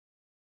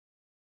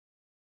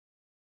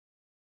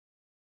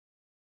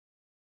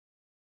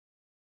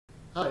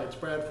Hi, it's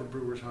Brad from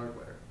Brewers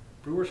Hardware.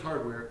 Brewers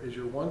Hardware is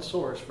your one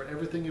source for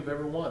everything you've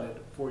ever wanted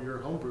for your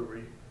home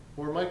brewery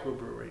or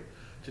microbrewery.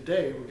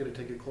 Today we're going to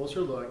take a closer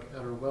look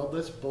at our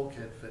weldless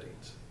bulkhead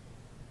fittings.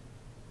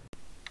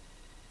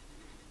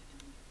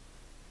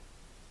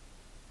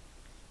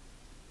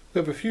 We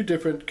have a few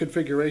different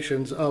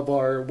configurations of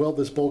our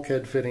weldless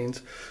bulkhead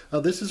fittings.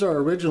 This is our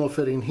original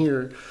fitting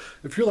here.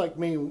 If you're like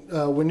me,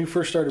 when you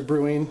first started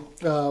brewing,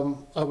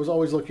 I was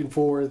always looking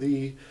for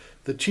the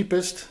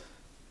cheapest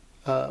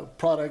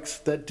products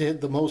that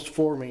did the most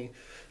for me.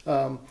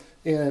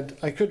 And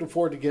I couldn't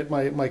afford to get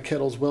my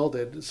kettles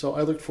welded, so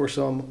I looked for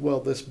some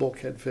weldless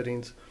bulkhead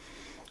fittings.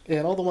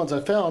 And all the ones I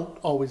found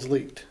always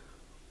leaked.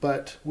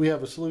 But we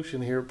have a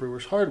solution here at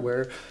Brewers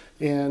Hardware,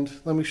 and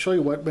let me show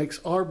you what makes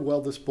our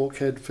weldless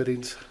bulkhead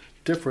fittings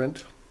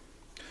different.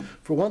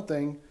 For one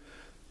thing,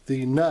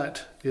 the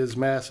nut is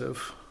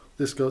massive.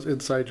 This goes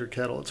inside your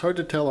kettle. It's hard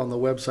to tell on the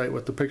website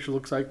what the picture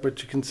looks like,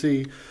 but you can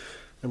see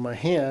in my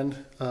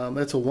hand,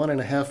 that's a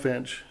 1.5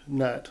 inch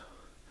nut.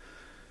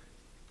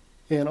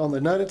 And on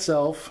the nut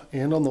itself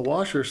and on the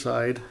washer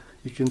side,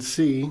 you can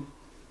see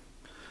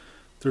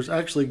there's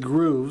actually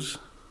grooves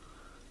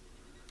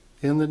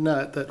in the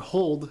nut that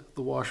hold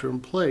the washer in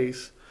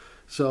place,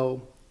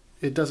 so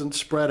it doesn't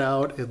spread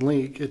out and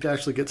leak. It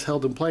actually gets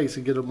held in place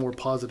and get a more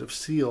positive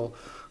seal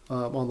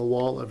on the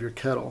wall of your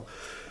kettle.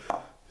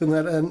 And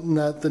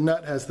the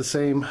nut has the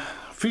same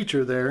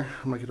feature there.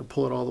 I'm not going to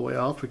pull it all the way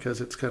off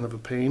because it's kind of a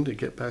pain to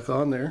get back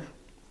on there,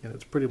 and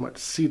it's pretty much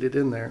seated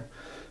in there.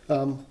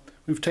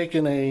 We've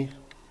taken a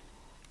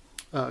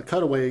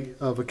cutaway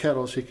of a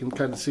kettle so you can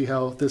kind of see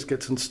how this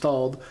gets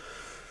installed.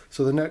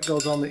 So the nut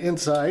goes on the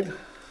inside.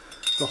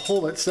 The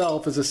hole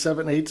itself is a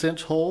 7/8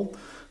 inch hole,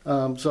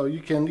 so you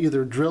can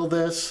either drill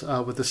this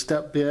with a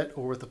step bit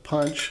or with a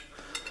punch.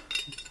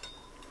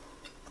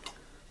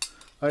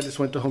 I just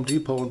went to Home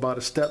Depot and bought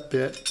a step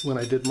bit when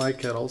I did my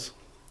kettles,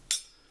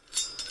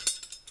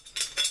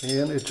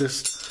 and it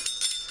just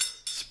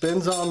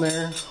spins on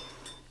there,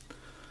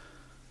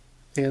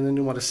 and then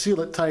you want to seal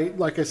it tight.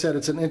 Like I said,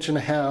 it's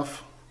 1.5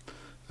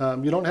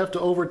 inches. You don't have to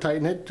over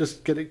tighten it,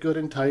 just get it good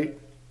and tight.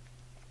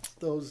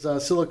 Those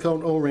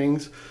silicone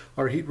O-rings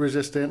are heat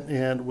resistant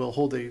and will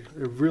hold a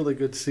really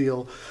good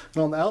seal.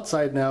 And on the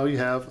outside now you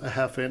have a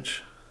 1/2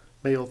 inch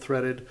male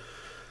threaded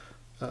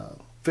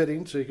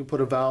fitting, so you can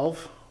put a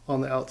valve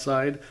on the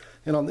outside.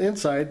 And on the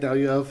inside now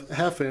you have a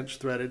 1/2 inch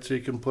threaded, so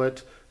you can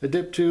put a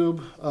dip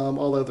tube,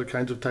 all other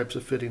kinds of types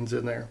of fittings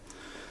in there.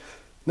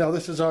 Now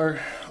this is our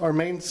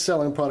main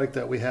selling product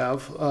that we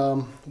have.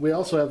 We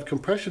also have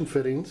compression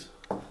fittings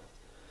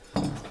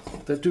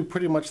that do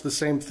pretty much the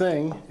same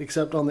thing,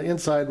 except on the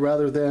inside,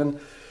 rather than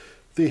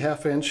the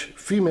 1/2 inch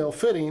female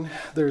fitting,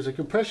 there's a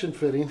compression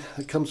fitting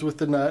that comes with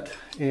the nut,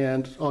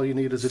 and all you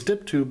need is a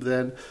dip tube.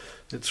 Then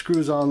it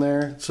screws on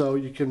there so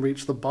you can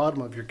reach the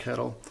bottom of your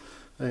kettle,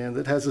 and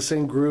it has the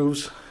same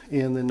grooves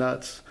in the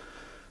nuts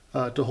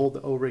to hold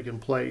the O-ring in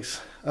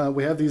place.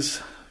 We have these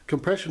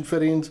compression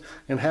fittings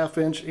in 1/2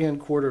 inch and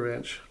 1/4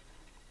 inch.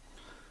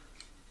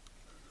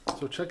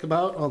 So check them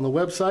out on the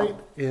website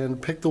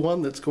and pick the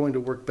one that's going to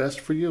work best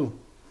for you.